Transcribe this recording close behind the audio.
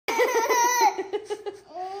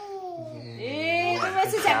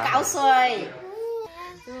是想搞水。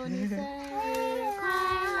祝你生日快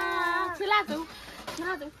乐！吹蜡烛，吹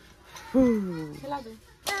蜡烛，吹蜡烛。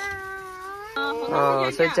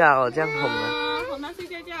哦，睡觉哦，这样哄的。哄他睡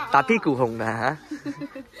觉觉。打屁股哄的哈。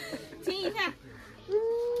亲一下。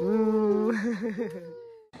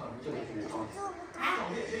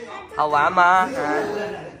好玩吗？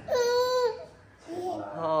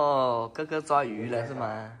哦，哥哥抓鱼了是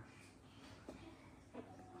吗？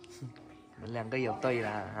你们两个有对了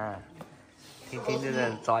啊！天天就在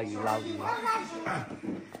抓鱼捞鱼。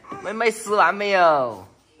妹妹吃完没有？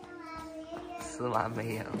吃完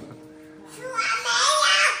没有？吃完没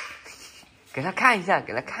有？给他看一下，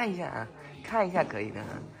给他看一下啊，看一下可以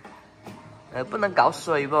的。不能搞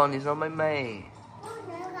水不？你说妹妹？不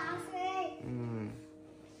能搞水。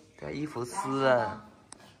这衣服湿了。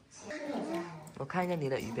我看一下你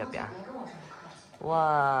的鱼表表。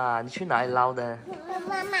哇，你去哪里捞的？跟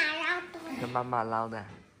妈妈捞的。跟妈妈捞的。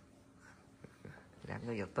两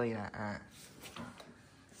个有对了啊！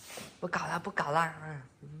不搞了，不搞了啊！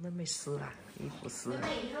妹妹湿了，衣服湿了。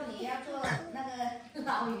以后你要做那个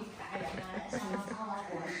捞鱼达人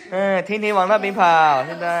啊！天天往那边跑，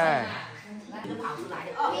现在。就跑出来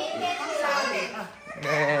的哦，天天去捞鱼。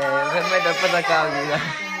妹妹都不能搞鱼了。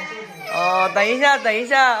哦，等一下，等一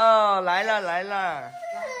下哦，来了来了。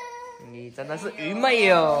你真的是愚昧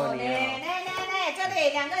哦，你。来，这里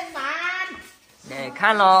两个人玩。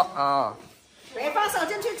看咯，哦。别放手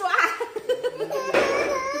进去抓。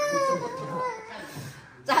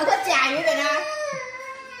找个甲鱼给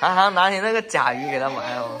他。好，拿你那个甲鱼给他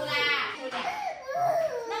玩哦。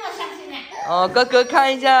那么伤心呢？哦，哥哥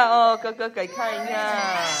看一下哦，哥哥给看一下。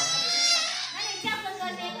那你叫哥哥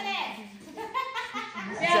先过来。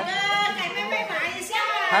表哥给妹妹玩一下。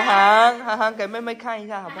航给妹妹看一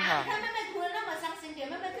下好不好？看妹妹哭得那么伤心，给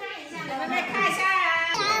妹妹看一下，给妹妹看一下啊。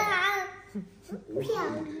漂亮。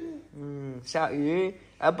小鱼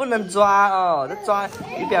不能抓哦，这抓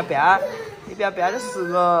鱼表表就死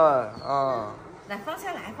了哦。来放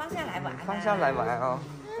下来，放下来玩。放下来玩哦。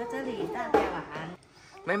在这里大家玩。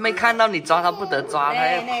妹妹看到你抓她不得抓，她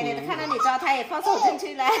要哭。看到你抓，她也放手进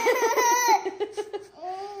去了。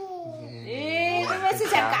妹妹是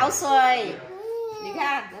想搞水，你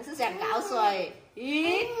看，她是想搞水。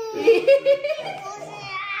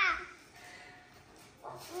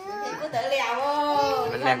不得了哦！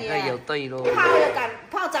你们两个有对喽。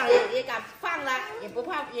炮仗也敢放了，也不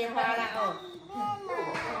怕烟花了哦。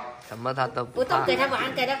什么他都不动，给他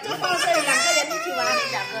玩，给他就放这里，两个人一起玩。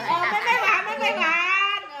妹妹玩。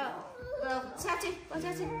下去，放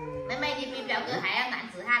下去。妹妹，你比表哥还要男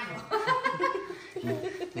子汉哦。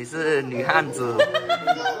你是女汉子。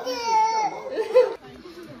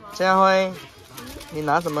佳辉，你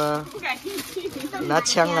拿什么？你拿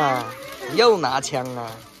枪啊！又拿枪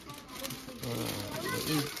啊！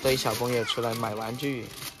一堆小朋友出来买玩具。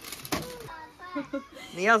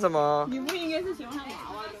你要什么？你不应该是喜欢娃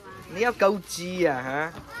娃的吗？你要钩机呀，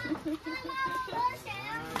哈？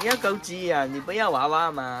你要钩机呀？你不要娃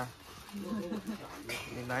娃吗？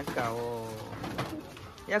你难搞哦！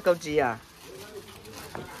要钩机呀？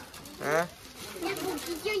啊？要钩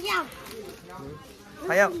机就要。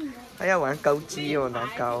他要玩钩机哦，难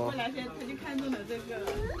搞哦。他就看中了这个。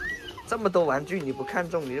这么多玩具你不看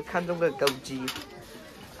中，你就看中个钩机。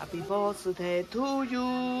Happy birthday to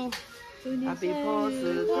you, Happy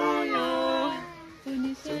birthday to you， 祝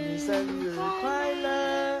你生日快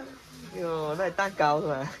乐。哟，那蛋糕是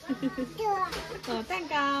吧？蛋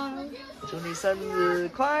糕。祝你生日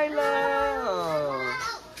快乐，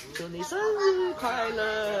祝你生日快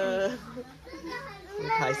乐。你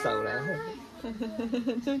拍手了。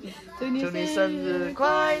祝你生日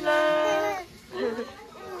快乐。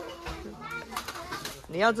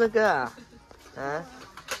你要这个啊？啊？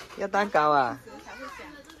要蛋糕啊？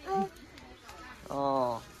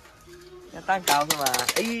哦，要蛋糕是吗？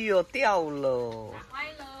哎呦，掉了！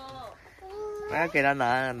我要给他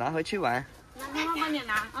拿回去玩。妈妈帮你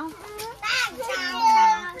拿啊。蛋糕，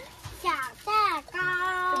小蛋糕。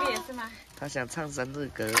这个也是吗？他想唱生日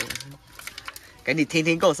歌，给你听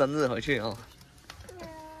听过生日回去哦。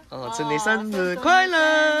哦，祝你生日快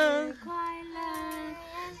乐！快乐，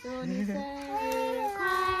祝你生日快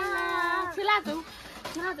乐！吹蜡烛，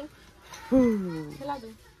吹蜡烛，吹蜡烛。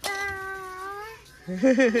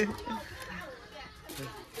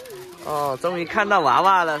哦，终于看到娃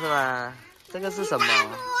娃了是吗？这个是什么？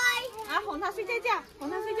啊，哄他睡觉觉，哄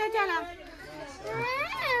他睡觉觉了。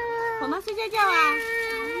哄他睡觉觉啊！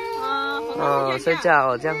哦，睡觉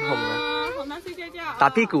哦，这样哄的。哄他睡觉觉。打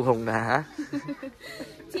屁股哄的哈。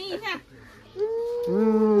亲一下。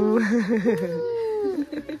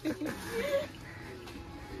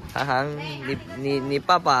涵涵，你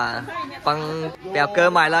爸爸帮表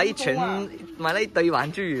哥买了一堆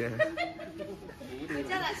玩具，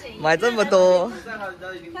买这么多。他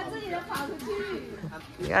自己都跑出去。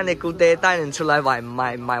你看你姑爹带你出来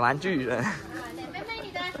买玩具了。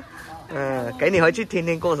给你回去天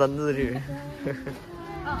天过生日去。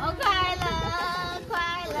哦，快乐快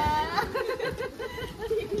乐。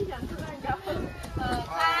快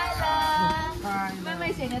乐。妹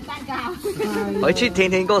妹选的蛋糕。回去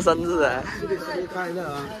天天过生日啊！祝你生日快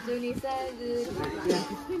乐啊！祝你生日快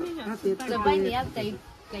乐！准备你要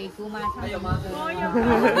给姑妈唱什么歌？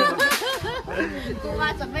姑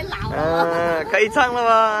妈准备老了。可以唱了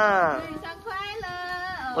吗？可以唱快乐。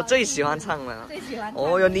我最喜欢唱了。最喜欢。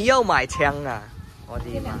哦哟，你又买枪啊！我的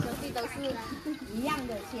妈！这两兄弟都是一样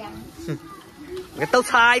的枪。你都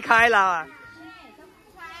拆开了。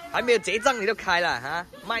还没有结账你就开了哈？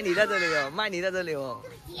卖你在这里哦，卖你在这里哦。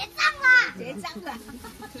结账了，结账了。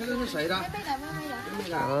这个是谁的？妹妹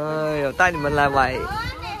的。哎呦，带你们来买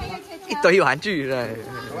一堆玩具了，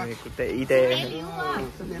对一堆。新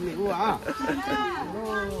年礼物啊！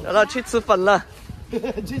然后去吃粉了。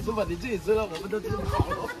去吃粉，你自己吃了，我们都吃饱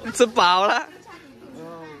了。吃饱了。